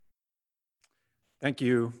Thank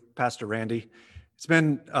you, Pastor Randy. It's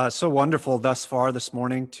been so wonderful thus far this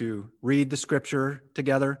morning to read the scripture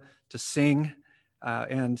together, to sing,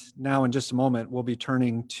 and now in just a moment, we'll be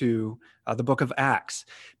turning to the book of Acts.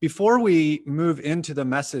 Before we move into the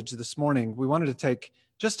message this morning, we wanted to take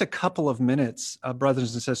just a couple of minutes,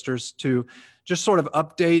 brothers and sisters, to just sort of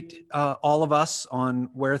update all of us on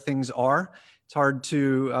where things are. It's hard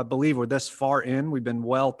to believe we're this far in. We've been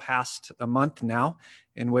well past a month now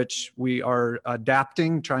in which we are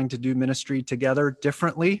adapting, trying to do ministry together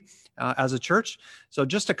differently as a church. So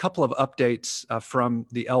just a couple of updates from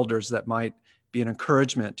the elders that might be an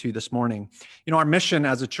encouragement to you this morning. You know, our mission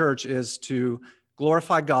as a church is to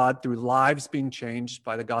glorify God through lives being changed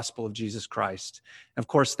by the gospel of Jesus Christ. And of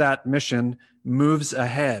course, that mission moves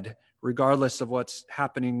ahead regardless of what's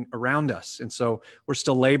happening around us. And so we're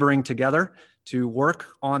still laboring together to work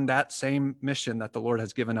on that same mission that the Lord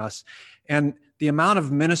has given us. And the amount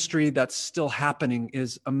of ministry that's still happening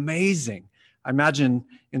is amazing. I imagine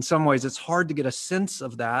in some ways it's hard to get a sense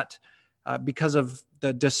of that because of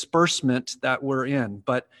the disbursement that we're in.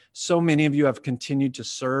 But so many of you have continued to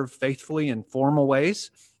serve faithfully in formal ways.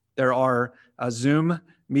 There are Zoom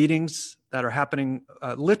meetings that are happening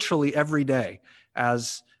literally every day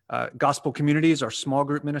as gospel communities, our small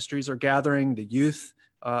group ministries are gathering, the youth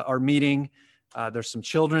are meeting. There's some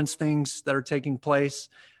children's things that are taking place.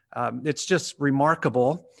 It's just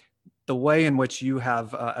remarkable the way in which you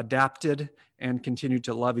have adapted and continued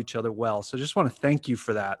to love each other well. So just want to thank you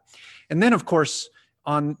for that. And then, of course,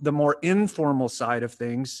 on the more informal side of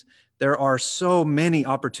things, there are so many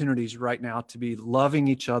opportunities right now to be loving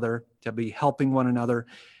each other, to be helping one another.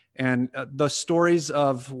 And the stories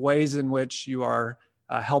of ways in which you are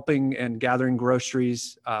helping and gathering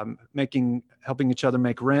groceries, helping each other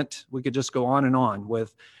make rent. We could just go on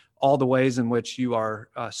with all the ways in which you are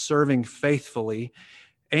serving faithfully,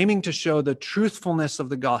 aiming to show the truthfulness of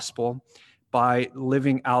the gospel by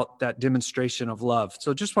living out that demonstration of love.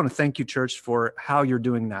 So just want to thank you, church, for how you're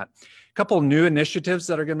doing that. A couple of new initiatives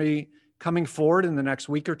that are going to be coming forward in the next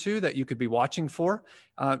week or two that you could be watching for.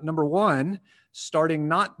 Number one, starting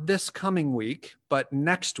not this coming week, but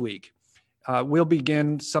next week, we'll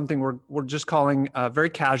begin something we're just calling very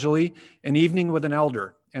casually an evening with an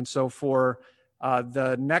elder. And so for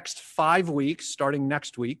the next 5 weeks, starting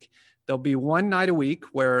next week, there'll be one night a week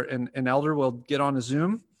where an elder will get on a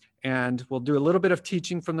Zoom and we'll do a little bit of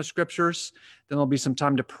teaching from the scriptures. Then there'll be some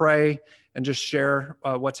time to pray and just share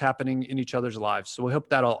what's happening in each other's lives. So we hope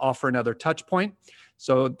that'll offer another touch point.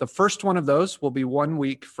 So the first one of those will be 1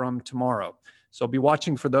 week from tomorrow. So be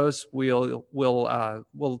watching for those. We'll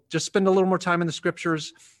just spend a little more time in the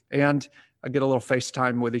scriptures and get a little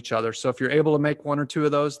FaceTime with each other. So if you're able to make one or two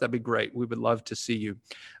of those, that'd be great. We would love to see you.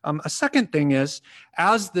 A second thing is,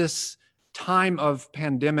 as this time of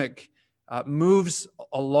pandemic moves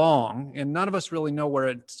along, and none of us really know where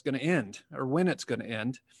it's going to end or when it's going to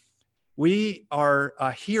end, we are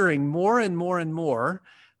hearing more and more and more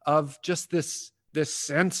of just this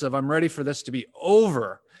sense of, I'm ready for this to be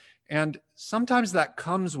over. And sometimes that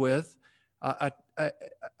comes with a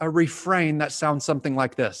refrain that sounds something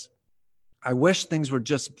like this: I wish things were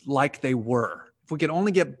just like they were. If we could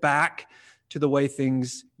only get back to the way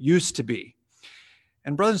things used to be.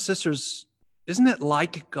 And brothers and sisters, isn't it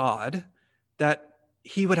like God that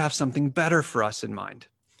he would have something better for us in mind?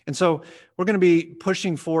 And so we're going to be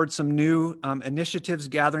pushing forward some new initiatives,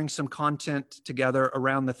 gathering some content together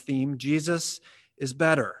around the theme, Jesus is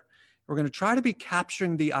better. We're going to try to be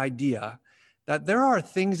capturing the idea that there are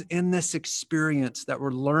things in this experience that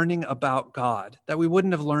we're learning about God that we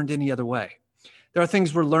wouldn't have learned any other way. There are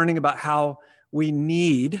things we're learning about how we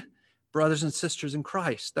need brothers and sisters in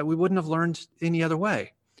Christ that we wouldn't have learned any other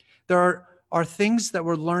way. There are things that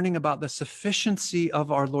we're learning about the sufficiency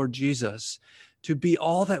of our Lord Jesus to be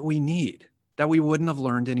all that we need that we wouldn't have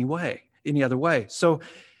learned any other way. So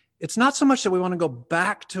it's not so much that we want to go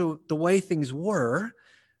back to the way things were,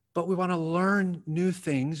 but we want to learn new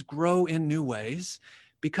things, grow in new ways,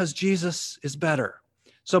 because Jesus is better.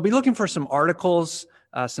 So be looking for some articles,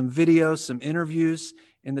 some videos, some interviews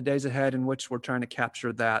in the days ahead in which we're trying to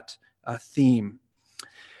capture that theme.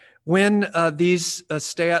 When these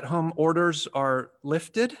stay-at-home orders are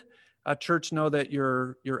lifted, church, know that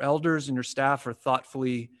your elders and your staff are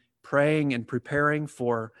thoughtfully praying and preparing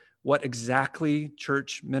for what exactly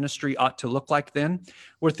church ministry ought to look like then.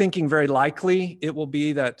 We're thinking very likely it will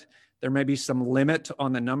be that there may be some limit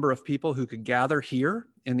on the number of people who could gather here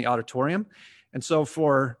in the auditorium. And so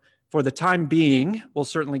for the time being, we'll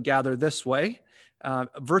certainly gather this way,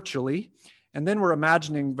 virtually. And then we're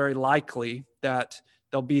imagining very likely that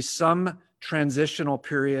there'll be some transitional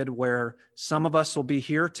period where some of us will be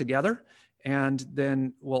here together And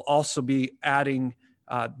then we'll also be adding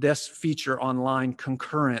this feature online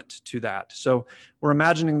concurrent to that. So we're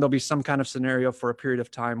imagining there'll be some kind of scenario for a period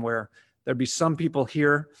of time where there'll be some people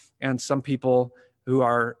here and some people who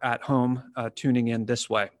are at home tuning in this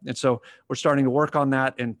way. And so we're starting to work on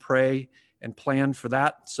that and pray and plan for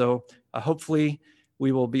that. So hopefully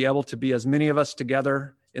we will be able to be as many of us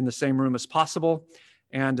together in the same room as possible.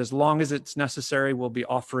 And as long as it's necessary, we'll be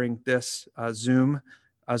offering this Zoom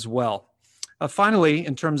as well. Finally,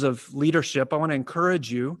 in terms of leadership, I want to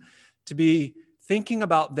encourage you to be thinking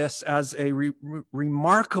about this as a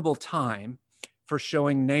remarkable time for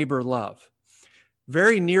showing neighbor love.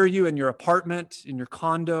 Very near you in your apartment, in your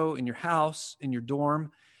condo, in your house, in your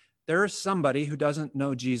dorm, there is somebody who doesn't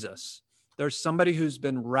know Jesus. There's somebody who's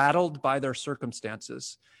been rattled by their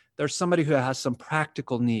circumstances. There's somebody who has some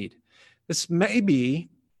practical need. This may be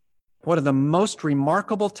one of the most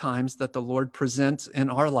remarkable times that the Lord presents in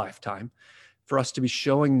our lifetime for us to be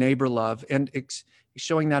showing neighbor love and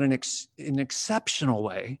showing that in an exceptional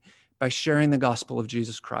way by sharing the gospel of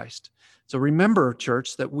Jesus Christ. So remember,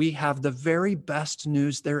 church, that we have the very best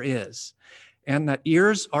news there is, and that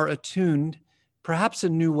ears are attuned perhaps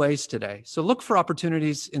in new ways today. So look for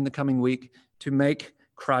opportunities in the coming week to make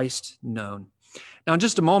Christ known. Now, in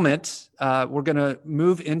just a moment, we're going to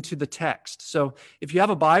move into the text. So if you have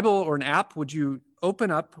a Bible or an app, would you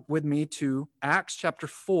open up with me to Acts chapter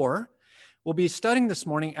 4? We'll be studying this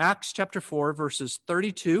morning Acts chapter 4, verses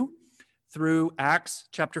 32 through Acts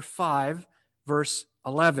chapter 5, verse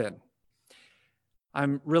 11.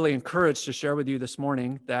 I'm really encouraged to share with you this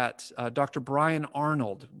morning that Dr. Brian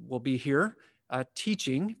Arnold will be here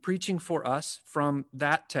preaching for us from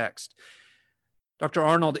that text. Dr.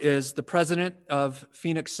 Arnold is the president of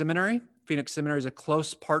Phoenix Seminary. Phoenix Seminary is a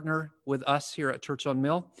close partner with us here at Church on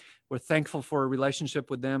Mill. We're thankful for a relationship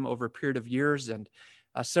with them over a period of years, and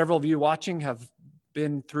several of you watching have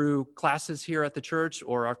been through classes here at the church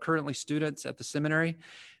or are currently students at the seminary.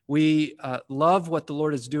 We love what the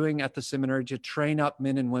Lord is doing at the seminary to train up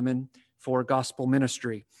men and women for gospel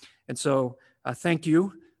ministry. And so thank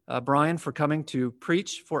you, Brian, for coming to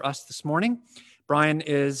preach for us this morning. Brian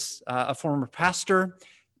is a former pastor,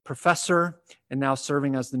 professor, and now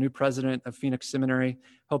serving as the new president of Phoenix Seminary.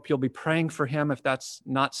 Hope you'll be praying for him if that's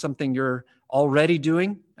not something you're already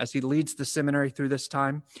doing as he leads the seminary through this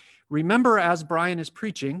time. Remember, as Brian is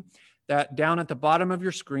preaching, that down at the bottom of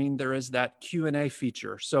your screen, there is that Q&A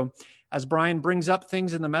feature. So as Brian brings up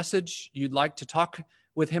things in the message you'd like to talk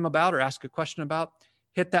with him about or ask a question about,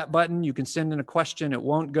 hit that button. You can send in a question. It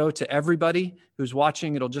won't go to everybody who's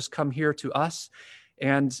watching. It'll just come here to us.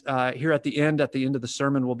 And here at the end of the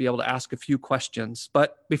sermon, we'll be able to ask a few questions.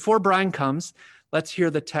 But before Brian comes, let's hear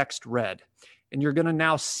the text read. And you're going to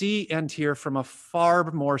now see and hear from a far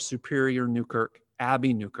more superior Newkirk,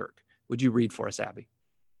 Abby Newkirk. Would you read for us, Abby?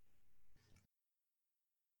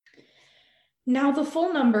 Now the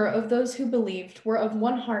full number of those who believed were of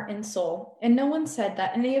one heart and soul, and no one said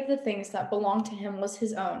that any of the things that belonged to him was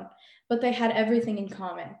his own, but they had everything in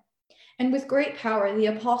common. And with great power the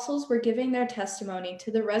apostles were giving their testimony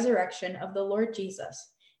to the resurrection of the Lord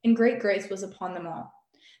Jesus, and great grace was upon them all.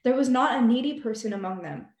 There was not a needy person among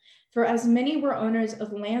them, for as many were owners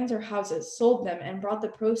of lands or houses, sold them and brought the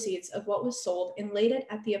proceeds of what was sold and laid it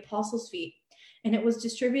at the apostles' feet, and it was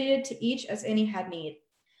distributed to each as any had need.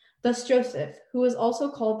 Thus Joseph, who was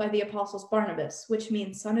also called by the apostles Barnabas, which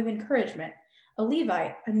means son of encouragement, a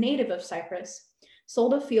Levite, a native of Cyprus,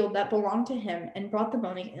 sold a field that belonged to him and brought the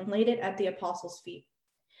money and laid it at the apostles' feet.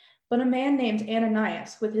 But a man named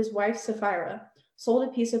Ananias, with his wife Sapphira, sold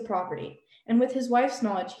a piece of property, and with his wife's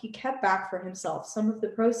knowledge he kept back for himself some of the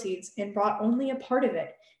proceeds and brought only a part of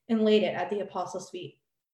it and laid it at the apostles' feet.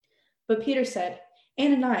 But Peter said,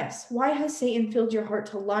 Ananias, why has Satan filled your heart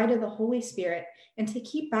to lie to the Holy Spirit and to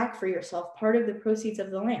keep back for yourself part of the proceeds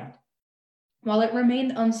of the land? While it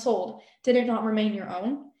remained unsold, did it not remain your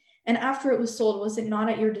own? And after it was sold, was it not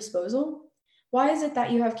at your disposal? Why is it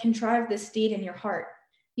that you have contrived this deed in your heart?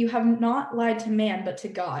 You have not lied to man, but to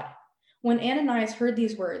God. When Ananias heard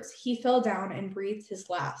these words, he fell down and breathed his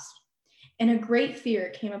last. And a great fear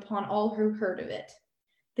came upon all who heard of it.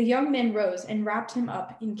 The young men rose and wrapped him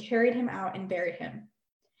up and carried him out and buried him.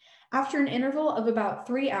 After an interval of about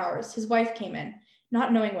 3 hours, his wife came in,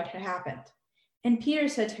 not knowing what had happened. And Peter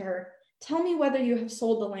said to her, Tell me whether you have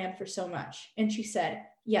sold the land for so much. And she said,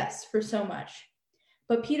 Yes, for so much.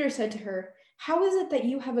 But Peter said to her, How is it that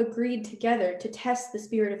you have agreed together to test the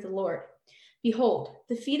Spirit of the Lord? Behold,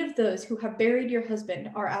 the feet of those who have buried your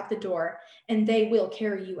husband are at the door, and they will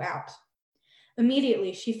carry you out.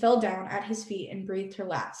 Immediately she fell down at his feet and breathed her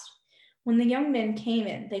last. When the young men came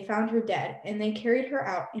in, they found her dead, and they carried her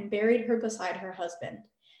out and buried her beside her husband.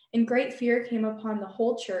 And great fear came upon the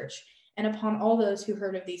whole church and upon all those who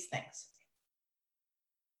heard of these things.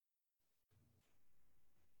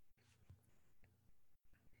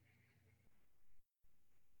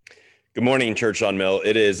 Good morning, Church on Mill.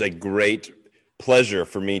 It is a great pleasure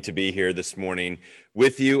for me to be here this morning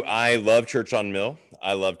with you. I love Church on Mill.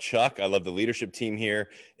 I love Chuck. I love the leadership team here.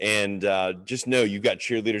 And just know you've got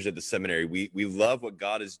cheerleaders at the seminary. We love what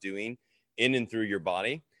God is doing in and through your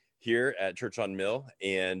body here at Church on Mill.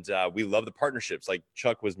 And we love the partnerships like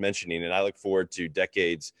Chuck was mentioning. And I look forward to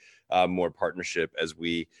decades more partnership as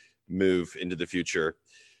we move into the future.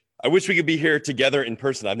 I wish we could be here together in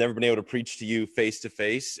person. I've never been able to preach to you face to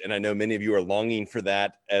face, and I know many of you are longing for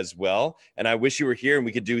that as well. And I wish you were here and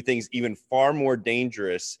we could do things even far more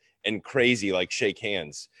dangerous and crazy, like shake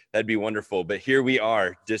hands. That'd be wonderful. But here we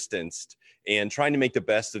are, distanced, and trying to make the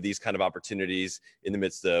best of these kind of opportunities in the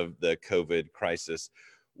midst of the COVID crisis.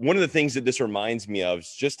 One of the things that this reminds me of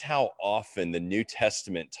is just how often the New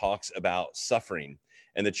Testament talks about suffering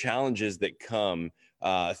and the challenges that come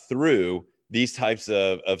through these types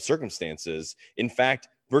of circumstances. In fact,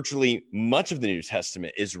 virtually much of the New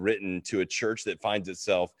Testament is written to a church that finds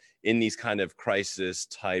itself in these kind of crisis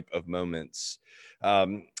type of moments.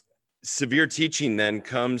 Severe teaching then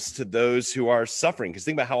comes to those who are suffering, because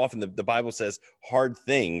think about how often the Bible says hard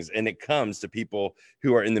things, and it comes to people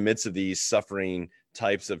who are in the midst of these suffering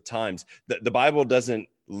types of times. The Bible doesn't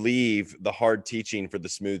leave the hard teaching for the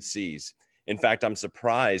smooth seas. In fact, I'm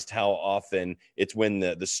surprised how often it's when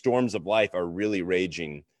the storms of life are really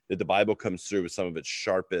raging that the Bible comes through with some of its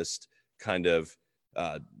sharpest kind of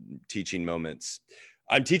teaching moments.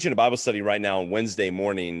 I'm teaching a Bible study right now on Wednesday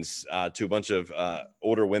mornings to a bunch of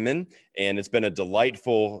older women, and it's been a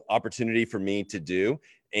delightful opportunity for me to do.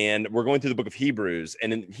 And we're going through the book of Hebrews.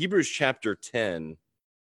 And in Hebrews chapter 10,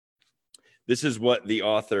 this is what the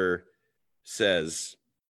author says.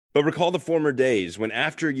 But recall the former days when,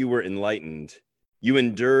 after you were enlightened, you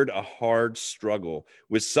endured a hard struggle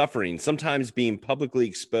with suffering, sometimes being publicly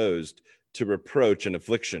exposed to reproach and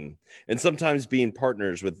affliction, and sometimes being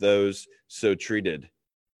partners with those so treated.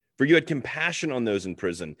 For you had compassion on those in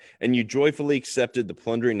prison, and you joyfully accepted the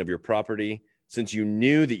plundering of your property, since you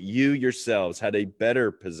knew that you yourselves had a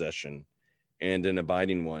better possession and an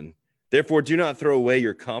abiding one. Therefore, do not throw away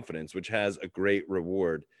your confidence, which has a great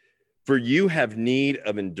reward. For you have need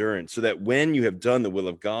of endurance, so that when you have done the will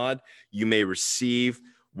of God, you may receive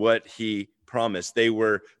what he promised. They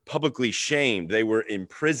were publicly shamed. They were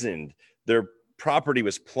imprisoned. Their property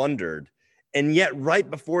was plundered. And yet right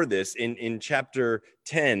before this, in chapter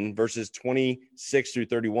 10, verses 26 through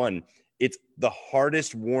 31, it's the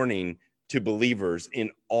hardest warning to believers in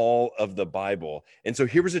all of the Bible. And so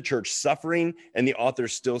here was a church suffering, and the author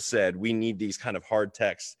still said, we need these kind of hard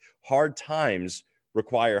texts. Hard times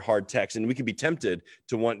require hard text, and we can be tempted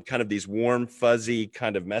to want kind of these warm, fuzzy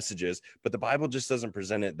kind of messages, but the Bible just doesn't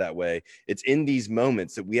present it that way. It's in these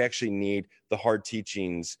moments that we actually need the hard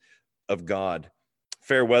teachings of God.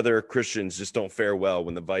 Fair weather Christians just don't fare well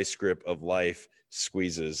when the vice grip of life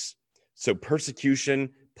squeezes. So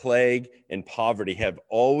persecution, plague, and poverty have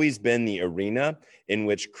always been the arena in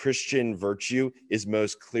which Christian virtue is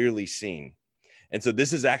most clearly seen. And so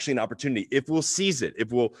this is actually an opportunity, if we'll seize it,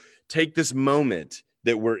 if we'll take this moment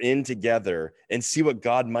that we're in together and see what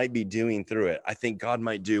God might be doing through it. I think God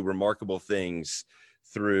might do remarkable things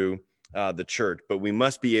through the church, but we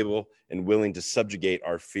must be able and willing to subjugate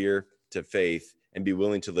our fear to faith and be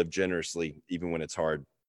willing to live generously even when it's hard.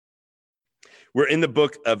 We're in the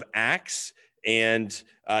book of Acts, and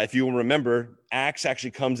if you will remember, Acts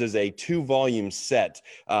actually comes as a 2-volume set.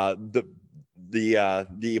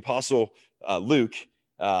 The apostle Luke,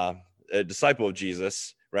 a disciple of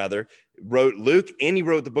Jesus, rather, wrote Luke, and he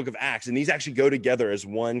wrote the book of Acts, and these actually go together as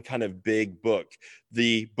one kind of big book.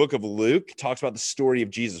 The book of Luke talks about the story of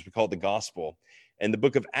Jesus. We call it the gospel. And the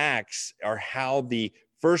book of Acts are how the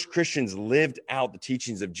first Christians lived out the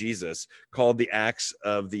teachings of Jesus, called the Acts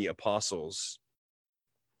of the Apostles.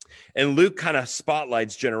 And Luke kind of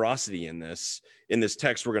spotlights generosity in this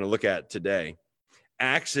text we're going to look at today.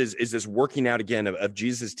 Acts is this working out again of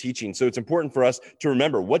Jesus' teaching. So it's important for us to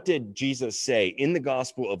remember, what did Jesus say in the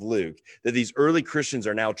Gospel of Luke that these early Christians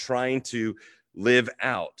are now trying to live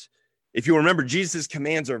out? If you remember, Jesus'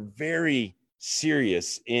 commands are very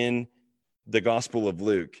serious in the Gospel of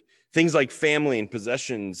Luke. Things like family and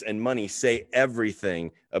possessions and money say everything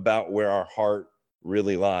about where our heart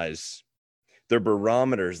really lies. They're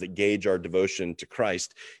barometers that gauge our devotion to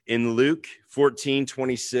Christ. In Luke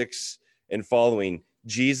 14:26 and following,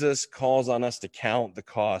 Jesus calls on us to count the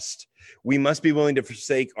cost. We must be willing to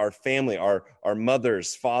forsake our family, our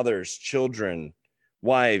mothers, fathers, children,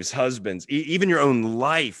 wives, husbands, even your own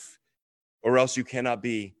life, or else you cannot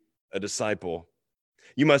be a disciple.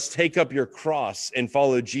 You must take up your cross and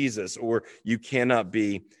follow Jesus, or you cannot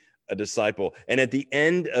be a disciple. And at the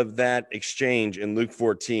end of that exchange in Luke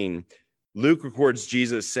 14, Luke records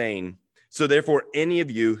Jesus saying, "So therefore, any of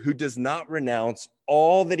you who does not renounce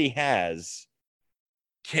all that he has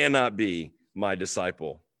cannot be my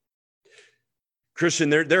disciple." Christian,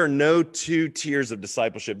 there are no two tiers of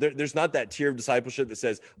discipleship. There's not that tier of discipleship that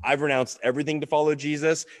says, I've renounced everything to follow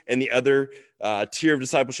Jesus, and the other tier of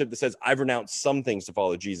discipleship that says, I've renounced some things to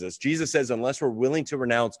follow Jesus. Jesus says, unless we're willing to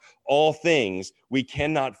renounce all things, we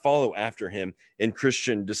cannot follow after him in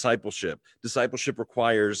Christian discipleship. Discipleship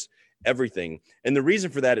requires everything. And the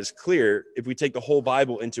reason for that is clear if we take the whole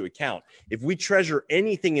Bible into account. If we treasure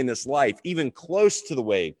anything in this life, even close to the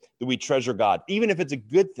way that we treasure God, even if it's a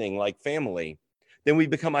good thing like family, then we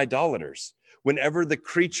become idolaters. Whenever the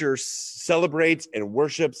creature celebrates and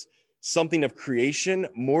worships something of creation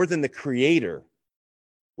more than the creator,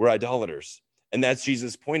 we're idolaters. And that's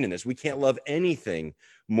Jesus' point in this. We can't love anything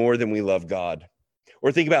more than we love God.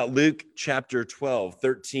 Or think about Luke chapter 12,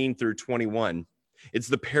 13 through 21. It's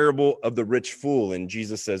the parable of the rich fool. And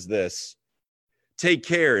Jesus says this, "Take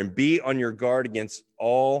care and be on your guard against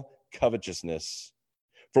all covetousness,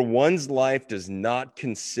 for one's life does not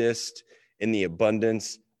consist in the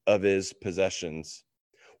abundance of his possessions."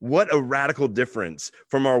 What a radical difference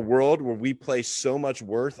from our world where we place so much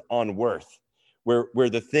worth on worth, where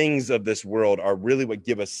the things of this world are really what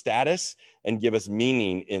give us status and give us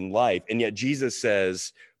meaning in life. And yet Jesus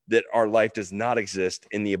says that our life does not exist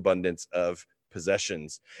in the abundance of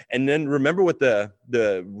possessions. And then remember what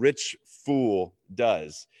the rich fool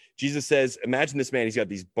does. Jesus says, imagine this man, he's got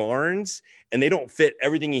these barns and they don't fit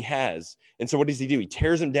everything he has. And so what does he do? He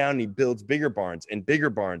tears them down and he builds bigger barns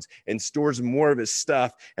and stores more of his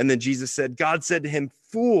stuff. And then Jesus said, God said to him,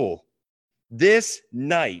 "Fool, this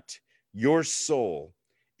night your soul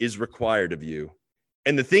is required of you.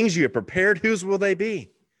 And the things you have prepared, whose will they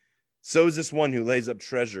be? So is this one who lays up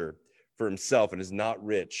treasure for himself and is not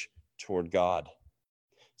rich toward God."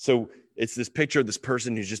 So it's this picture of this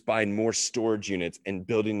person who's just buying more storage units and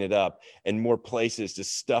building it up and more places to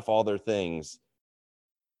stuff all their things.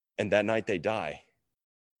 And that night they die.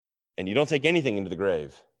 And you don't take anything into the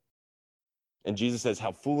grave. And Jesus says,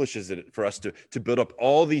 how foolish is it for us to build up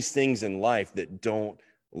all these things in life that don't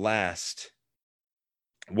last?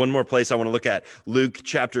 One more place I want to look at, Luke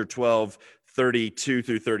chapter 12, 32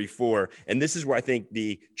 through 34. And this is where I think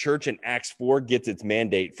the church in Acts 4 gets its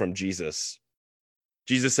mandate from Jesus.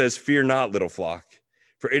 Jesus says, "Fear not, little flock,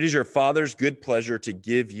 for it is your Father's good pleasure to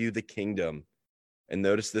give you the kingdom." And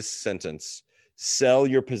notice this sentence, "Sell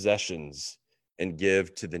your possessions and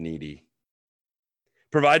give to the needy.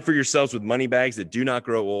 Provide for yourselves with money bags that do not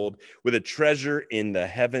grow old, with a treasure in the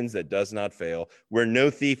heavens that does not fail, where no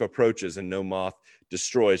thief approaches and no moth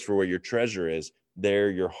destroys. For where your treasure is, there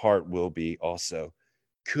your heart will be also."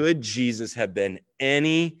 Could Jesus have been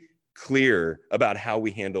any clearer about how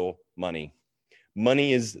we handle money?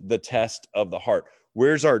 Money is the test of the heart.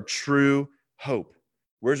 Where's our true hope?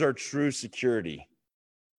 Where's our true security?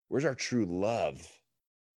 Where's our true love?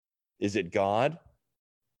 Is it God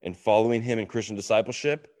and following him in Christian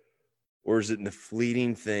discipleship? Or is it in the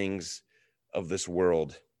fleeting things of this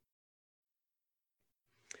world?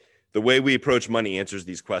 The way we approach money answers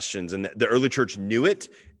these questions, and the early church knew it,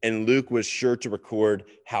 and Luke was sure to record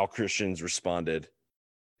how Christians responded.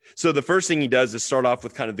 So the first thing he does is start off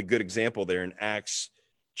with kind of the good example there in Acts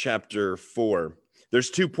chapter 4. There's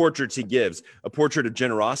two portraits he gives, a portrait of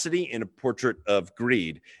generosity and a portrait of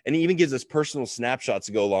greed. And he even gives us personal snapshots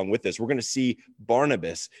to go along with this. We're going to see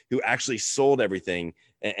Barnabas, who actually sold everything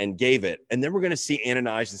and gave it. And then we're going to see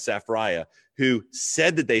Ananias and Sapphira, who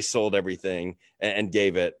said that they sold everything and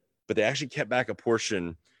gave it, but they actually kept back a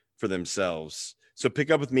portion for themselves. So pick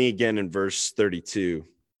up with me again in verse 32.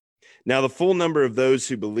 "Now the full number of those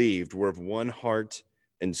who believed were of one heart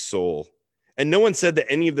and soul. And no one said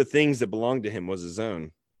that any of the things that belonged to him was his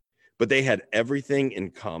own, but they had everything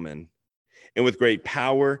in common. And with great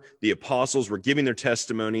power, the apostles were giving their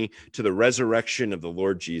testimony to the resurrection of the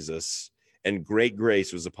Lord Jesus, and great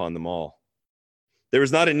grace was upon them all. There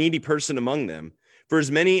was not a needy person among them, for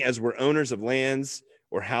as many as were owners of lands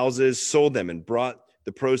or houses sold them and brought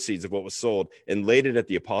the proceeds of what was sold and laid it at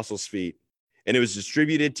the apostles' feet. And it was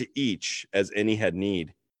distributed to each as any had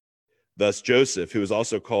need. Thus Joseph, who was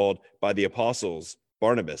also called by the apostles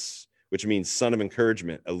Barnabas, which means son of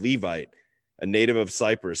encouragement, a Levite, a native of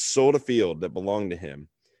Cyprus, sold a field that belonged to him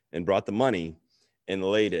and brought the money and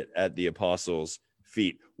laid it at the apostles'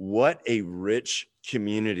 feet. What a rich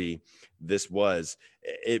community this was.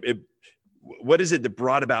 What is it that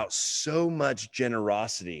brought about so much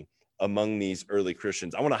generosity among these early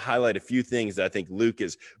Christians? I want to highlight a few things that I think Luke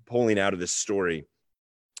is pulling out of this story.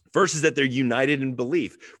 First is that they're united in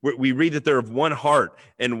belief. We read that they're of one heart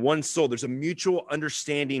and one soul. There's a mutual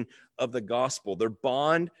understanding of the gospel. Their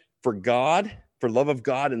bond for God, for love of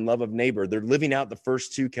God and love of neighbor. They're living out the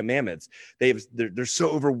first two commandments. They're so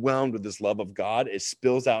overwhelmed with this love of God, it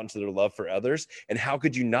spills out into their love for others. And how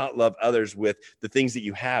could you not love others with the things that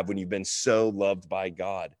you have when you've been so loved by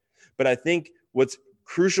God? But I think what's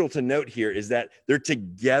crucial to note here is that they're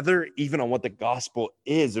together even on what the gospel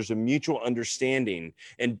is. There's a mutual understanding,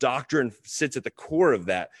 and doctrine sits at the core of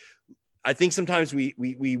that. I think sometimes we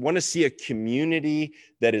want to see a community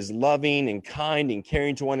that is loving and kind and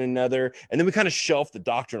caring to one another, and then we kind of shelf the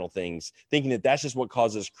doctrinal things, thinking that that's just what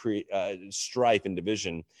causes strife and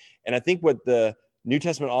division. And I think what the New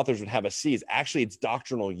Testament authors would have us see is actually it's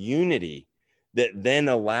doctrinal unity that then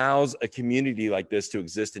allows a community like this to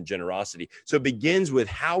exist in generosity. So it begins with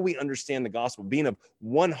how we understand the gospel, being of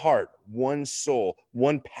one heart, one soul,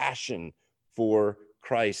 one passion for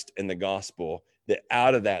Christ and the gospel, that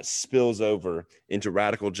out of that spills over into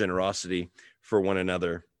radical generosity for one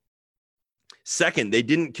another. Second, they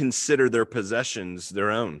didn't consider their possessions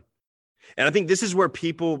their own. And I think this is where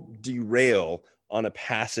people derail on a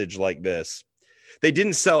passage like this. They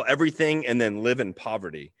didn't sell everything and then live in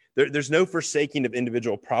poverty. There's no forsaking of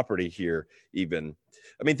individual property here, even.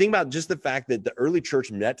 I mean, think about just the fact that the early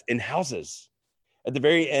church met in houses. At the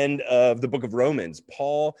very end of the book of Romans,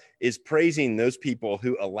 Paul is praising those people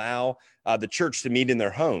who allow the church to meet in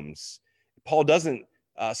their homes. Paul doesn't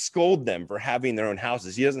scold them for having their own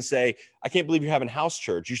houses. He doesn't say, I can't believe you're having house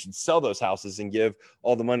church. You should sell those houses and give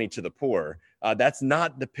all the money to the poor. That's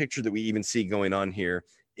not the picture that we even see going on here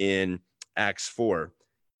in Acts 4.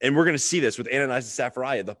 And we're going to see this with Ananias and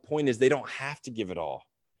Sapphira. The point is they don't have to give it all.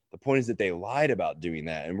 The point is that they lied about doing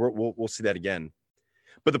that. And we'll see that again.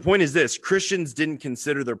 But the point is this: Christians didn't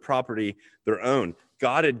consider their property their own.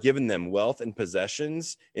 God had given them wealth and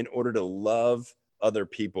possessions in order to love other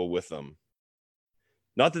people with them.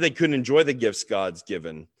 Not that they couldn't enjoy the gifts God's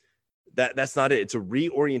given. That's not it. It's a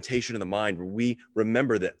reorientation of the mind where we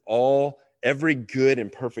remember that every good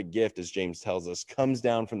and perfect gift, as James tells us, comes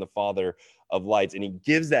down from the Father of lights. And he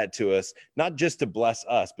gives that to us, not just to bless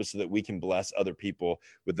us, but so that we can bless other people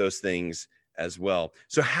with those things as well.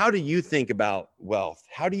 So how do you think about wealth?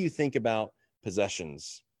 How do you think about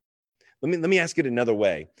possessions? Let me ask it another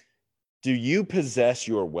way. Do you possess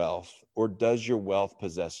your wealth, or does your wealth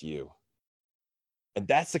possess you? And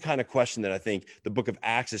that's the kind of question that I think the book of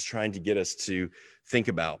Acts is trying to get us to think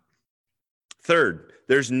about. Third,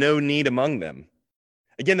 there's no need among them.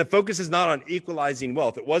 Again, the focus is not on equalizing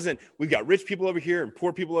wealth. It wasn't, we've got rich people over here and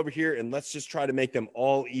poor people over here, and let's just try to make them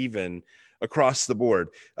all even across the board.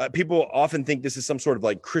 People often think this is some sort of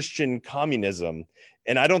like Christian communism.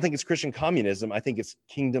 And I don't think it's Christian communism. I think it's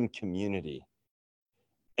kingdom community.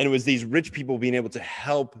 And it was these rich people being able to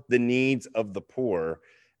help the needs of the poor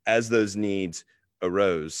as those needs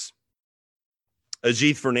arose.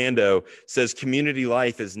 Ajith Fernando says, community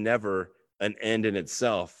life is never an end in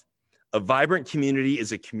itself. A vibrant community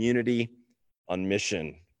is a community on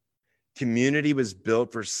mission. Community was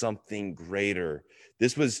built for something greater.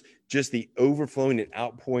 This was just the overflowing and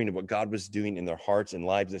outpouring of what God was doing in their hearts and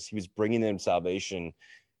lives as he was bringing them salvation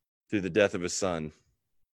through the death of his son.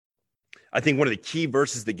 I think one of the key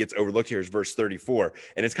verses that gets overlooked here is verse 34.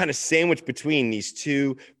 And it's kind of sandwiched between these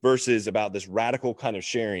two verses about this radical kind of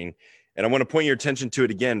sharing. And I want to point your attention to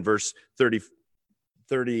it again, verse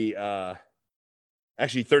 33.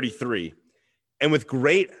 And with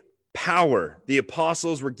great power, the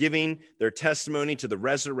apostles were giving their testimony to the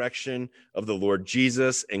resurrection of the Lord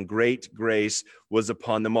Jesus, and great grace was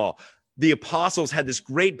upon them all. The apostles had this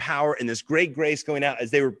great power and this great grace going out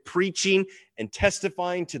as they were preaching and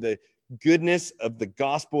testifying to the goodness of the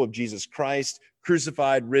gospel of Jesus Christ,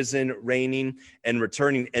 crucified, risen, reigning, and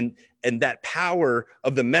returning. And that power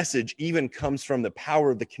of the message even comes from the power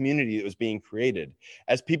of the community that was being created.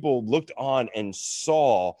 As people looked on and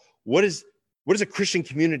saw, what does a Christian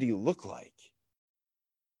community look like?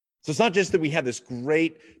 So it's not just that we have this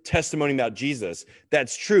great testimony about Jesus.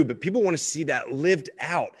 That's true, but people want to see that lived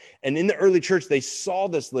out. And in the early church, they saw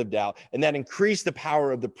this lived out, and that increased the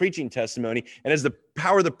power of the preaching testimony. And as the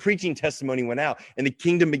power of the preaching testimony went out, and the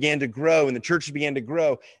kingdom began to grow, and the churches began to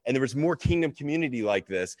grow, and there was more kingdom community like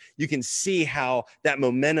this, you can see how that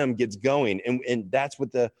momentum gets going. And that's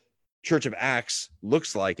what the Church of Acts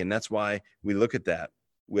looks like. And that's why we look at that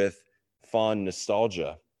with fond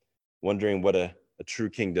nostalgia, wondering what a a true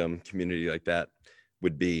kingdom community like that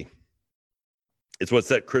would be. It's what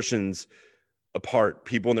set Christians apart.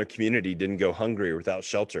 People in their community didn't go hungry or without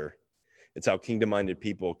shelter. It's how kingdom-minded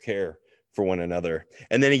people care for one another.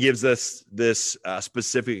 And then he gives us this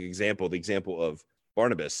specific example, the example of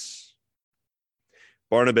Barnabas.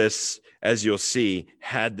 Barnabas, as you'll see,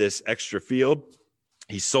 had this extra field.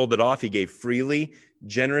 He sold it off. He gave freely,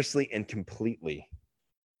 generously, and completely.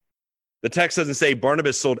 The text doesn't say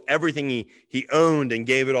Barnabas sold everything he owned and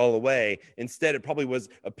gave it all away. Instead, it probably was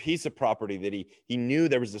a piece of property that he knew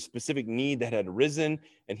there was a specific need that had arisen.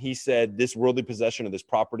 And he said, this worldly possession of this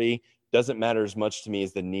property doesn't matter as much to me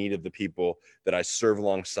as the need of the people that I serve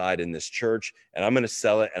alongside in this church. And I'm going to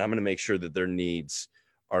sell it, and I'm going to make sure that their needs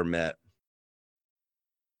are met.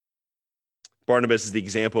 Barnabas is the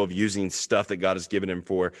example of using stuff that God has given him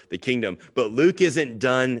for the kingdom. But Luke isn't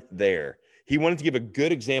done there. He wanted to give a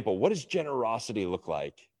good example. What does generosity look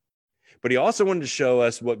like? But he also wanted to show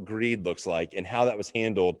us what greed looks like and how that was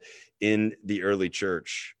handled in the early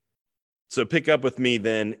church. So pick up with me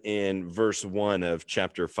then in verse 1 of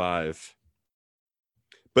chapter 5.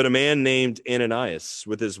 But a man named Ananias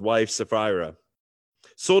with his wife Sapphira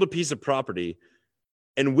sold a piece of property,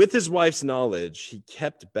 and with his wife's knowledge, he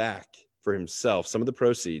kept back for himself some of the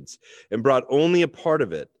proceeds and brought only a part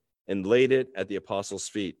of it and laid it at the apostles'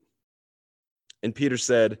 feet. And Peter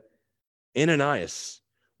said, Ananias,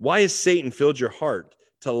 why has Satan filled your heart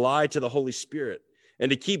to lie to the Holy Spirit and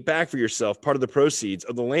to keep back for yourself part of the proceeds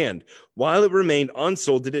of the land? While it remained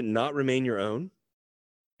unsold, did it not remain your own?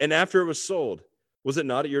 And after it was sold, was it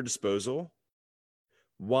not at your disposal?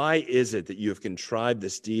 Why is it that you have contrived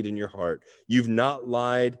this deed in your heart? You've not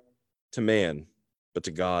lied to man, but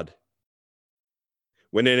to God.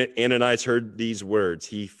 When Ananias heard these words,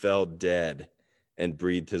 he fell dead and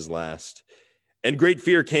breathed his last. And great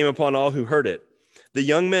fear came upon all who heard it. The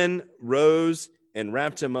young men rose and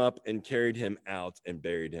wrapped him up and carried him out and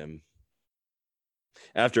buried him.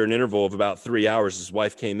 After an interval of about 3 hours, his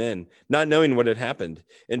wife came in, not knowing what had happened.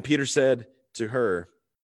 And Peter said to her,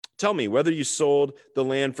 tell me whether you sold the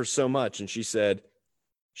land for so much. And she said,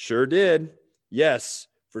 sure did. Yes,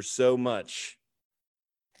 for so much.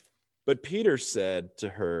 But Peter said to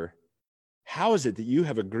her, how is it that you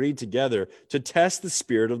have agreed together to test the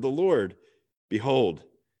Spirit of the Lord? Behold,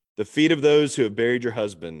 the feet of those who have buried your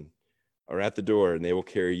husband are at the door, and they will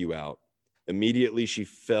carry you out. Immediately she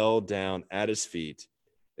fell down at his feet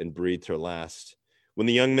and breathed her last. When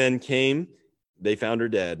the young men came, they found her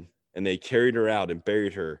dead, and they carried her out and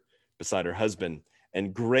buried her beside her husband.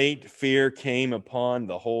 And great fear came upon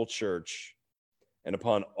the whole church and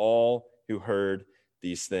upon all who heard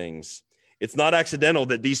these things. It's not accidental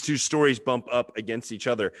that these two stories bump up against each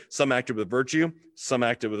other. Some acted with virtue, some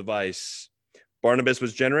acted with vice. Barnabas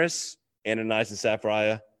was generous. Ananias and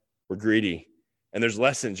Sapphira were greedy. And there's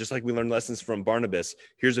lessons, just like we learned lessons from Barnabas.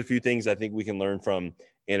 Here's a few things I think we can learn from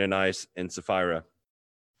Ananias and Sapphira.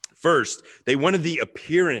 First, they wanted the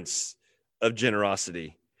appearance of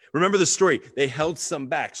generosity. Remember the story. They held some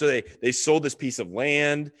back. So they sold this piece of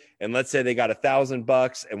land, and let's say they got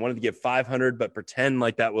 $1,000 and wanted to give 500, but pretend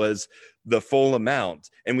like that was the full amount.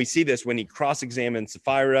 And we see this when he cross-examined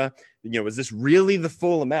Sapphira. Was this really the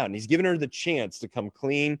full amount? And he's given her the chance to come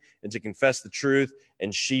clean and to confess the truth.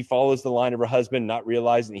 And she follows the line of her husband, not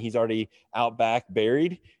realizing that he's already out back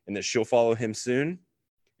buried and that she'll follow him soon.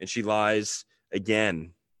 And she lies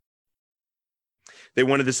again. They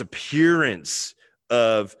wanted this appearance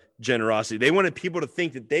of generosity. They wanted people to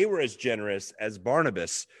think that they were as generous as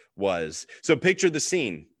Barnabas was. So picture the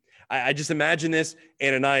scene. I just imagine this.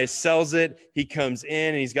 Ananias sells it. He comes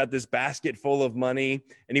in and he's got this basket full of money.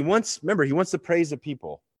 And he wants the praise of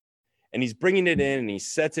people. And he's bringing it in and he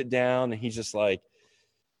sets it down. And he's just like,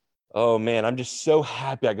 oh man, I'm just so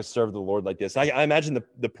happy I could serve the Lord like this. I imagine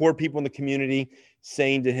the poor people in the community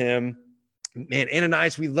saying to him, man,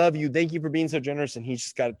 Ananias, we love you. Thank you for being so generous. And he's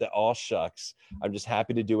just got the all shucks. I'm just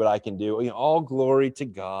happy to do what I can do. All glory to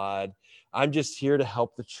God. I'm just here to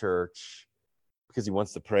help the church, because he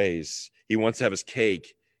wants the praise. He wants to have his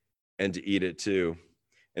cake and to eat it too.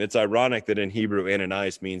 And it's ironic that in Hebrew,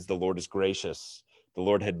 Ananias means the Lord is gracious. The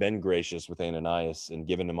Lord had been gracious with Ananias and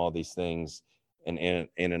given him all these things. And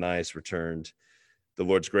Ananias returned the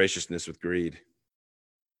Lord's graciousness with greed.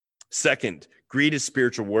 Second, greed is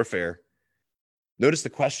spiritual warfare. Notice the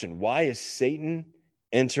question, why has Satan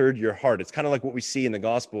entered your heart? It's kind of like what we see in the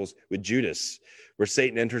Gospels with Judas, where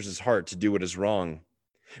Satan enters his heart to do what is wrong.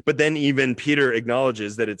 But then even Peter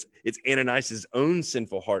acknowledges that it's Ananias' own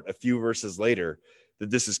sinful heart a few verses later that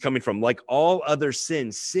this is coming from. Like all other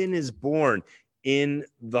sins, sin is born in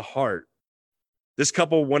the heart. This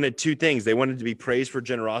couple wanted two things. They wanted to be praised for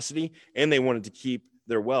generosity, and they wanted to keep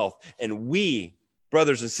their wealth. And we,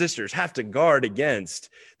 brothers and sisters, have to guard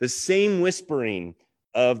against the same whispering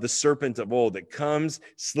of the serpent of old that comes,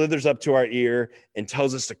 slithers up to our ear, and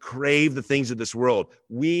tells us to crave the things of this world.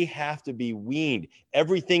 We have to be weaned.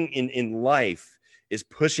 Everything in life is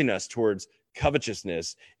pushing us towards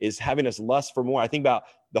covetousness, is having us lust for more. I think about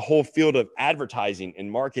the whole field of advertising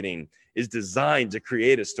and marketing is designed to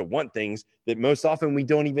create us to want things that most often we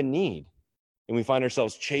don't even need. And we find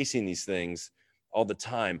ourselves chasing these things all the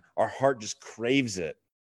time. Our heart just craves it.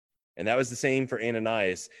 And that was the same for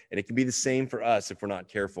Ananias. And it can be the same for us if we're not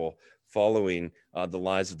careful, following the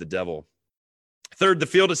lies of the devil. Third, the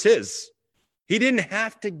field is his. He didn't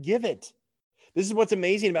have to give it. This is what's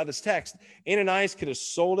amazing about this text. Ananias could have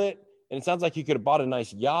sold it, and it sounds like he could have bought a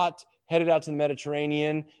nice yacht, headed out to the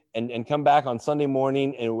Mediterranean, and come back on Sunday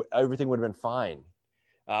morning, and everything would have been fine.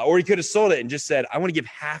 Or he could have sold it and just said, I want to give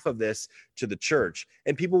half of this to the church.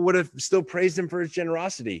 And people would have still praised him for his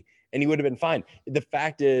generosity, and he would have been fine. The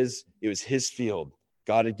fact is, it was his field.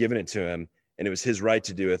 God had given it to him, and it was his right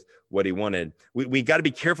to do with what he wanted. We got to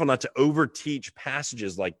be careful not to overteach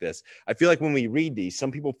passages like this. I feel like when we read these,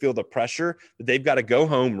 some people feel the pressure that they've got to go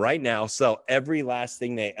home right now, sell every last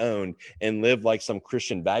thing they owned, and live like some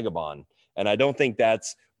Christian vagabond. And I don't think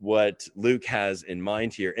that's what Luke has in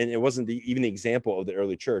mind here. And it wasn't even the example of the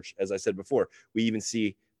early church. As I said before, we even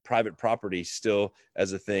see private property still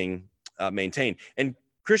as a thing maintained. And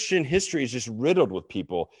Christian history is just riddled with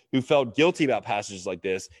people who felt guilty about passages like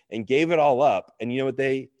this and gave it all up. And you know what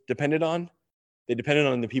they depended on? They depended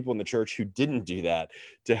on the people in the church who didn't do that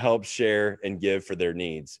to help share and give for their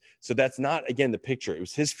needs. So that's not, again, the picture. It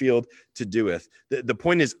was his field to do with. The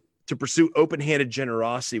point is to pursue open-handed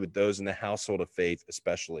generosity with those in the household of faith,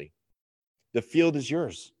 especially. The field is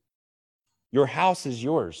yours. Your house is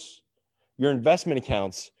yours. Your investment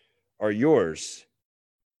accounts are yours,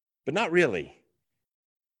 but not really.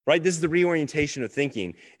 Right? This is the reorientation of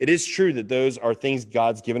thinking. It is true that those are things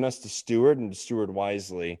God's given us to steward and to steward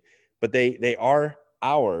wisely, but they are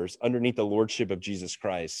ours underneath the lordship of Jesus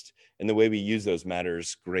Christ, and the way we use those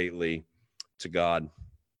matters greatly to God.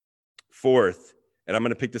 Fourth, and I'm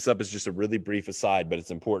going to pick this up as just a really brief aside, but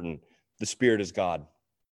it's important. The Spirit is God.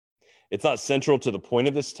 It's not central to the point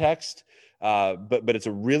of this text, but it's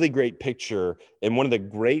a really great picture, and one of the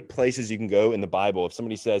great places you can go in the Bible. If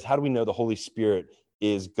somebody says, how do we know the Holy Spirit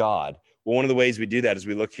is God? Well, one of the ways we do that is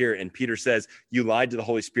we look here, and Peter says, you lied to the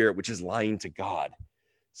Holy Spirit, which is lying to God.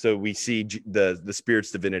 So we see the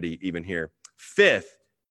Spirit's divinity even here. Fifth,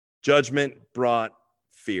 judgment brought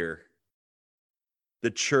fear.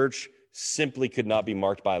 The church simply could not be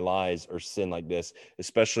marked by lies or sin like this,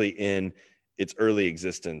 especially in its early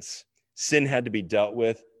existence. Sin had to be dealt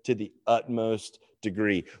with to the utmost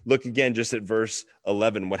degree. Look again just at verse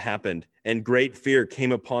 11, what happened. And great fear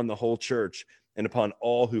came upon the whole church and upon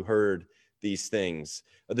all who heard these things.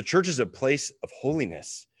 The church is a place of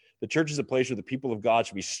holiness. The church is a place where the people of God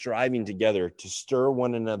should be striving together to stir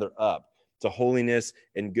one another up to holiness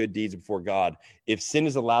and good deeds before God. If sin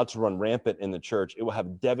is allowed to run rampant in the church, it will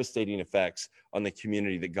have devastating effects on the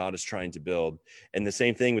community that God is trying to build. And the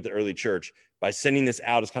same thing with the early church. By sending this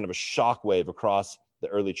out as kind of a shockwave across the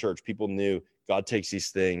early church, people knew God takes these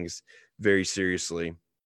things very seriously.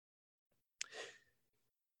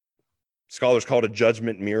 Scholars call it a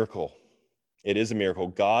judgment miracle. It is a miracle.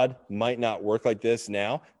 God might not work like this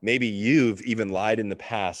now. Maybe you've even lied in the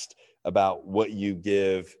past about what you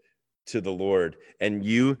give to the Lord. And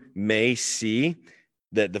you may see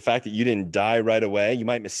that the fact that you didn't die right away, you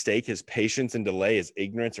might mistake his patience and delay as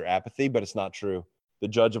ignorance or apathy, but it's not true. The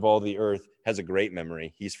judge of all the earth has a great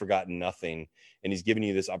memory. He's forgotten nothing. And he's given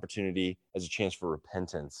you this opportunity as a chance for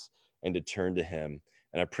repentance and to turn to him.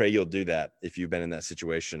 And I pray you'll do that if you've been in that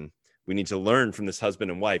situation. We need to learn from this husband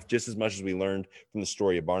and wife just as much as we learned from the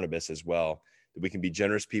story of Barnabas as well, that we can be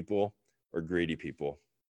generous people or greedy people.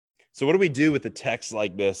 So what do we do with a text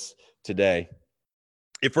like this today?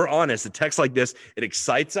 If we're honest, a text like this, it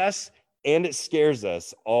excites us and it scares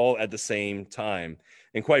us all at the same time.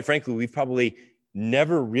 And quite frankly, we've probably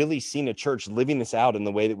never really seen a church living this out in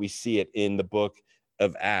the way that we see it in the book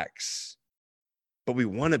of Acts. But we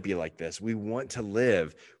want to be like this. We want to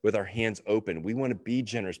live with our hands open. We want to be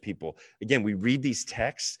generous people. Again, we read these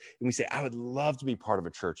texts and we say, I would love to be part of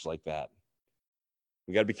a church like that.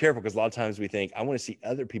 We got to be careful because a lot of times we think, I want to see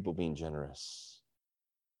other people being generous.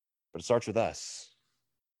 But it starts with us.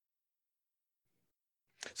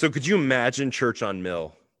 So could you imagine Church on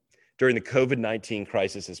Mill during the COVID-19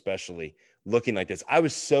 crisis, especially looking like this? I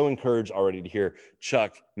was so encouraged already to hear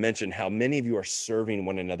Chuck mention how many of you are serving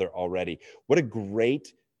one another already. What a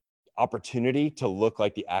great opportunity to look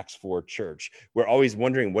like the Acts 4 church. We're always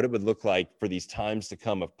wondering what it would look like for these times to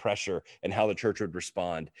come of pressure and how the church would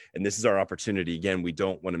respond. And this is our opportunity. Again, we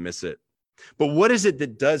don't want to miss it. But what is it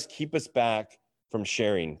that does keep us back from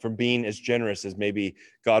sharing, from being as generous as maybe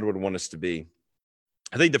God would want us to be?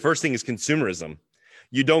 I think the first thing is consumerism.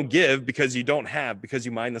 You don't give because you don't have, because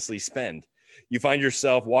you mindlessly spend. You find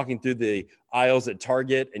yourself walking through the aisles at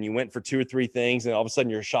Target and you went for 2 or 3 things, and all of a sudden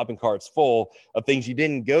your shopping cart's full of things you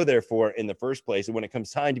didn't go there for in the first place. And when it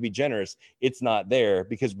comes time to be generous, it's not there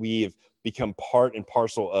because we've become part and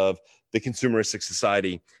parcel of the consumeristic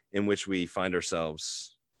society in which we find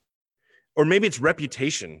ourselves. Or maybe it's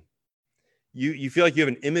reputation. You feel like you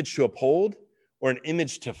have an image to uphold or an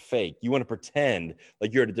image to fake. You want to pretend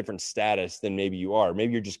like you're at a different status than maybe you are.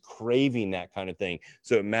 Maybe you're just craving that kind of thing.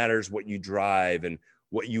 So it matters what you drive and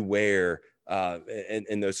what you wear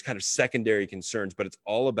and those kind of secondary concerns. But it's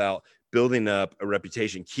all about building up a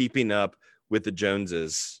reputation, keeping up with the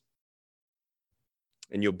Joneses.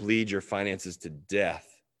 And you'll bleed your finances to death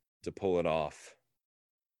to pull it off.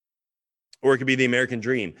 Or it could be the American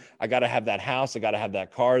dream. I got to have that house. I got to have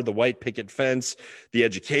that car, the white picket fence, the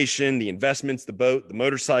education, the investments, the boat, the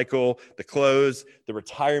motorcycle, the clothes, the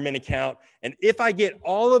retirement account. And if I get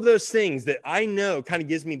all of those things that I know kind of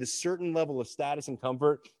gives me the certain level of status and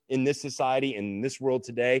comfort in this society, in this world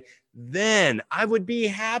today, then I would be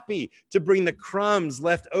happy to bring the crumbs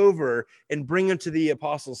left over and bring them to the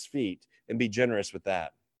apostles' feet and be generous with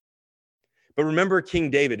that. But remember King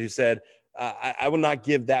David, who said, I will not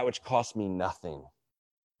give that which costs me nothing.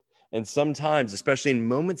 And sometimes, especially in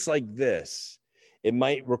moments like this, it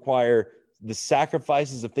might require the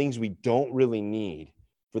sacrifices of things we don't really need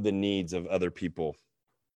for the needs of other people.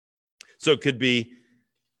 So it could be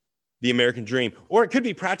the American dream, or it could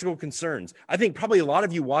be practical concerns. I think probably a lot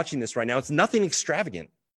of you watching this right now, it's nothing extravagant.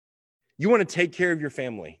 You want to take care of your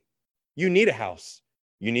family. You need a house.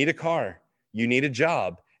 You need a car. You need a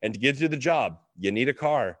job. And to get to the job, you need a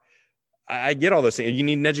car. I get all those things. You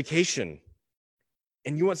need an education.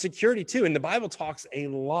 And you want security too. And the Bible talks a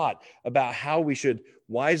lot about how we should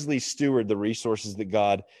wisely steward the resources that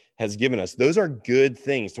God has given us. Those are good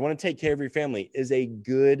things. To want to take care of your family is a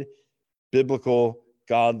good, biblical,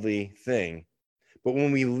 godly thing. But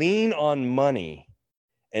when we lean on money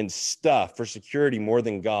and stuff for security more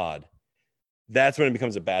than God, that's when it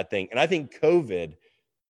becomes a bad thing. And I think COVID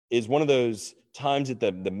is one of those times that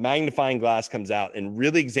the magnifying glass comes out and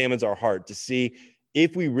really examines our heart to see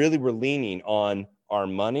if we really were leaning on our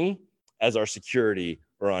money as our security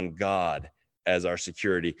or on God as our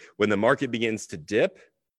security. When the market begins to dip,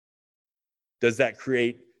 does that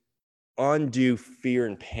create undue fear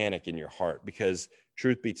and panic in your heart? Because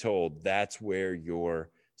truth be told, that's where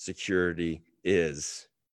your security is.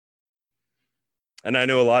 And I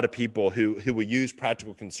know a lot of people who will use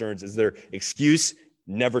practical concerns as their excuse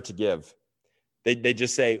never to give. They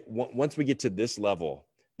just say, once we get to this level,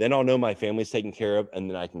 then I'll know my family's taken care of and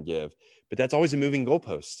then I can give. But that's always a moving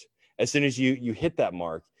goalpost. As soon as you hit that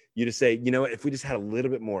mark, you just say, you know what, if we just had a little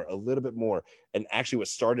bit more. And actually what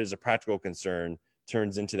started as a practical concern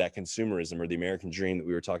turns into that consumerism or the American dream that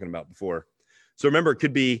we were talking about before. So remember, it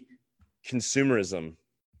could be consumerism.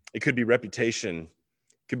 It could be reputation.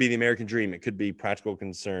 It could be the American dream. It could be practical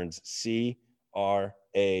concerns. CRAP.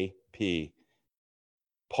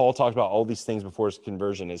 Paul talked about all these things before his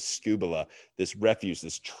conversion as scubala, this refuse,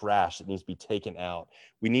 this trash that needs to be taken out.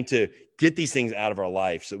 We need to get these things out of our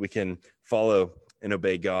life so that we can follow and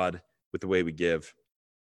obey God with the way we give.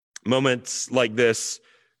 Moments like this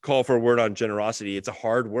call for a word on generosity. It's a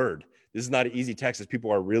hard word. This is not an easy text as people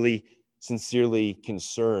are really sincerely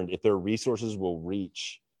concerned if their resources will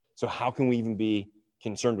reach. So how can we even be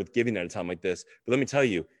concerned with giving at a time like this? But let me tell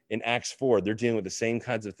you, in Acts 4, they're dealing with the same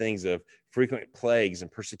kinds of things of frequent plagues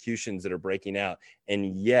and persecutions that are breaking out.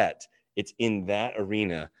 And yet it's in that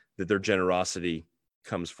arena that their generosity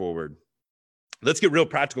comes forward. Let's get real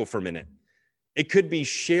practical for a minute. It could be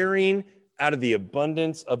sharing out of the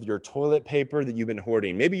abundance of your toilet paper that you've been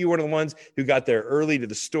hoarding. Maybe you're one of the ones who got there early to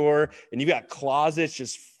the store and you've got closets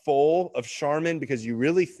just full of Charmin because you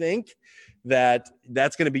really think that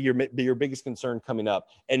that's going to be your biggest concern coming up.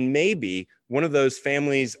 And maybe one of those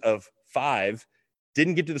families of 5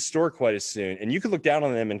 didn't get to the store quite as soon. And you could look down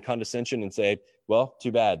on them in condescension and say, well,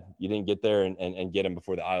 too bad you didn't get there and get them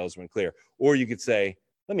before the aisles went clear. Or you could say,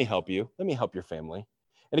 let me help you. Let me help your family.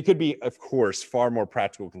 And it could be, of course, far more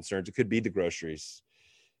practical concerns. It could be the groceries.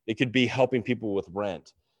 It could be helping people with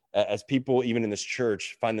rent. As people, even in this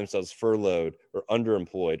church, find themselves furloughed or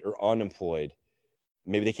underemployed or unemployed,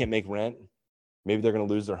 maybe they can't make rent. Maybe they're going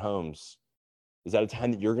to lose their homes. Is that a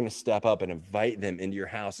time that you're going to step up and invite them into your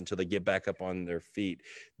house until they get back up on their feet?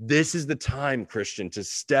 This is the time, Christian, to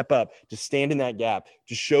step up, to stand in that gap,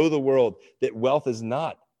 to show the world that wealth is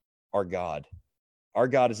not our God. Our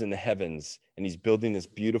God is in the heavens, and he's building this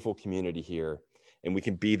beautiful community here. And we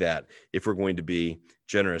can be that if we're going to be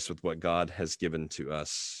generous with what God has given to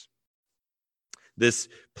us. This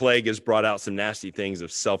plague has brought out some nasty things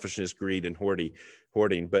of selfishness, greed, and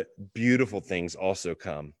hoarding, but beautiful things also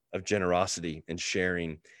come of generosity and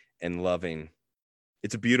sharing and loving.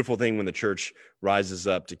 It's a beautiful thing when the church rises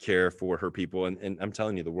up to care for her people. And I'm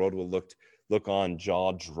telling you, the world will look on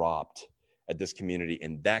jaw dropped at this community.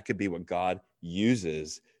 And that could be what God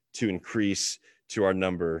uses to increase to our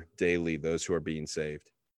number daily, those who are being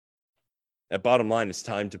saved. At bottom line, it's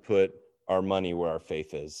time to put our money where our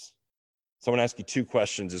faith is. So I want to ask you two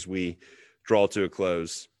questions as we draw to a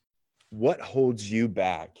close. What holds you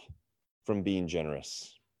back from being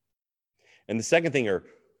generous? And the second thing are,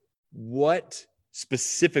 what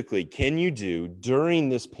specifically can you do during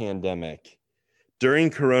this pandemic, during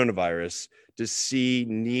coronavirus, to see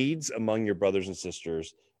needs among your brothers and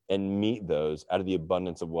sisters and meet those out of the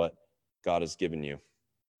abundance of what God has given you?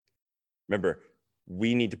 Remember,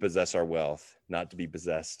 we need to possess our wealth, not to be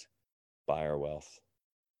possessed by our wealth.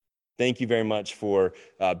 Thank you very much for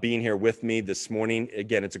being here with me this morning.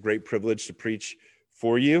 Again, it's a great privilege to preach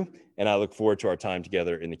for you, and I look forward to our time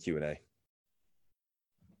together in the Q&A.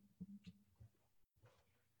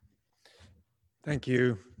 Thank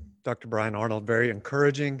you, Dr. Brian Arnold. Very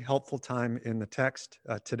encouraging, helpful time in the text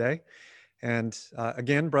today. And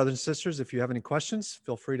again, brothers and sisters, if you have any questions,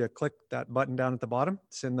 feel free to click that button down at the bottom,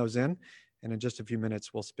 send those in, and in just a few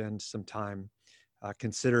minutes, we'll spend some time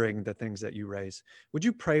considering the things that you raise. Would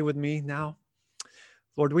you pray with me now?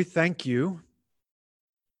 Lord, we thank you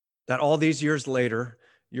that all these years later,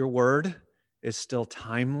 your word is still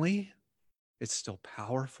timely, it's still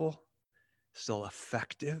powerful, still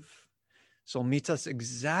effective, still meets us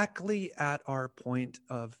exactly at our point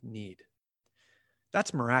of need.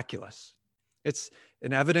 That's miraculous. It's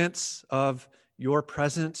an evidence of your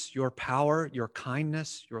presence, your power, your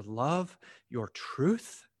kindness, your love, your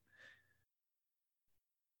truth.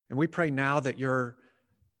 And we pray now that your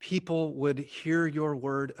people would hear your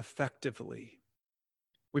word effectively.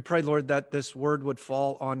 We pray, Lord, that this word would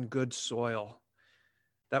fall on good soil,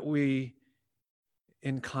 that we,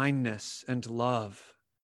 in kindness and love,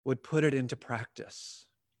 would put it into practice.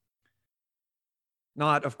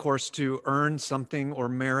 Not, of course, to earn something or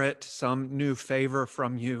merit some new favor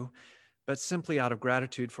from you, but simply out of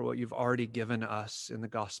gratitude for what you've already given us in the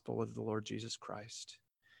gospel of the Lord Jesus Christ.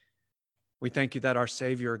 We thank you that our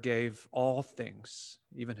Savior gave all things,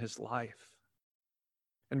 even his life.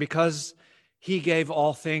 And because he gave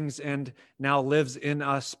all things and now lives in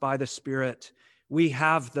us by the Spirit, we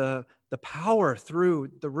have the power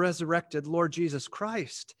through the resurrected Lord Jesus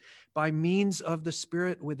Christ by means of the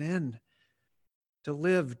Spirit within to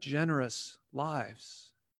live generous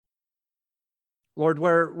lives. Lord,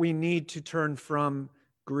 where we need to turn from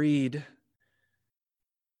greed,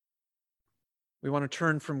 we want to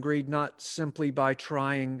turn from greed not simply by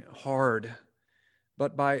trying hard,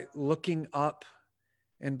 but by looking up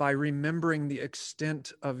and by remembering the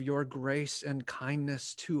extent of your grace and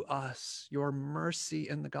kindness to us, your mercy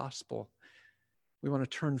in the gospel. We want to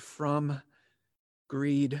turn from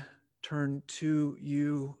greed, turn to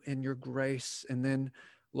you in your grace, and then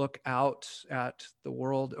look out at the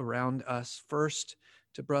world around us, first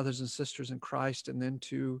to brothers and sisters in Christ, and then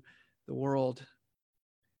to the world,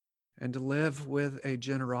 and to live with a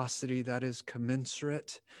generosity that is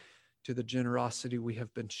commensurate to the generosity we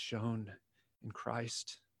have been shown in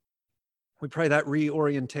Christ. We pray that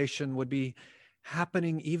reorientation would be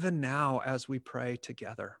happening even now as we pray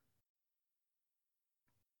together.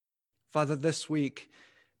 Father, this week,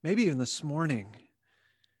 maybe even this morning,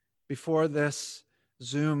 before this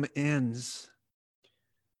Zoom ends,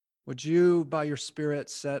 would you, by your Spirit,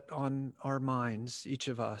 set on our minds, each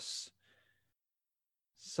of us,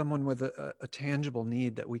 someone with a tangible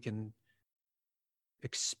need that we can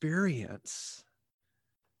experience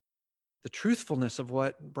the truthfulness of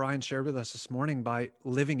what Brian shared with us this morning by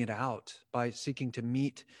living it out, by seeking to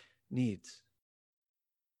meet needs.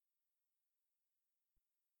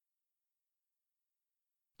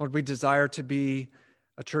 Lord, we desire to be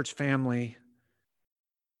a church family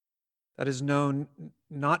that is known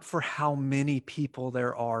not for how many people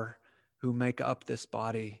there are who make up this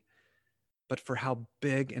body, but for how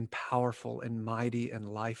big and powerful and mighty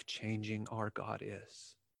and life-changing our God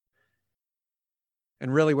is.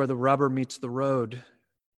 And really where the rubber meets the road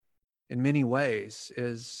in many ways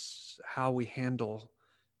is how we handle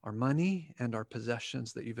our money, and our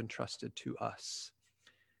possessions that you've entrusted to us.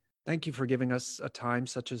 Thank you for giving us a time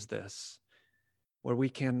such as this where we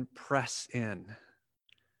can press in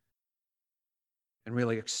and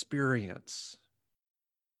really experience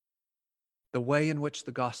the way in which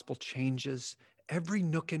the gospel changes every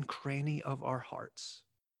nook and cranny of our hearts.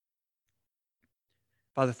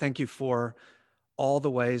 Father, thank you for all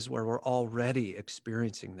the ways where we're already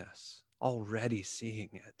experiencing this, already seeing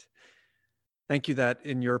it. Thank you that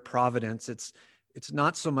in your providence, it's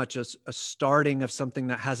not so much as a starting of something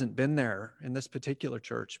that hasn't been there in this particular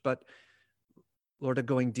church, but Lord, of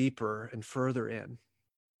going deeper and further in.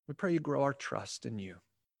 We pray you grow our trust in you,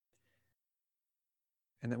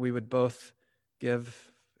 and that we would both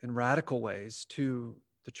give in radical ways to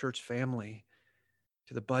the church family,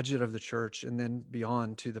 to the budget of the church, and then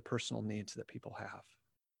beyond to the personal needs that people have.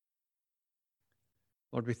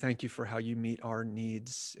 Lord, we thank you for how you meet our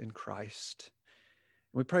needs in Christ.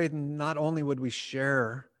 We pray not only would we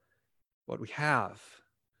share what we have,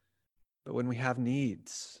 but when we have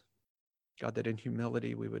needs, God, that in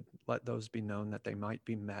humility we would let those be known that they might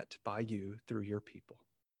be met by you through your people.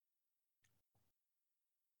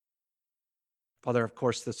 Father, of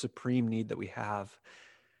course, the supreme need that we have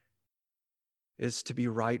is to be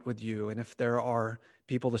right with you. And if there are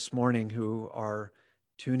people this morning who are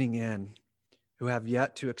tuning in, who have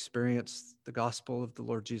yet to experience the gospel of the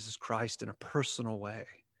Lord Jesus Christ in a personal way,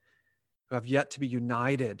 who have yet to be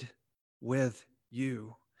united with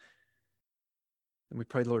you, and we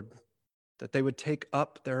pray, Lord, that they would take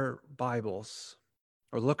up their Bibles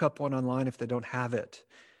or look up one online if they don't have it,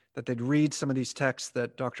 that they'd read some of these texts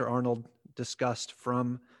that Dr. Arnold discussed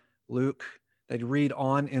from Luke. They'd read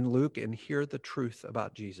on in Luke and hear the truth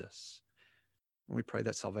about Jesus. And we pray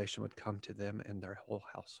that salvation would come to them and their whole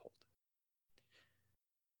household.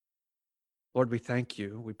 Lord, we thank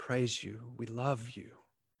you, we praise you, we love you,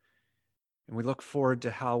 and we look forward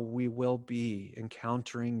to how we will be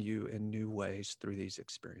encountering you in new ways through these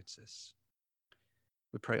experiences.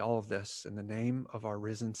 We pray all of this in the name of our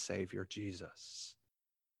risen Savior, Jesus.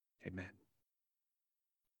 Amen.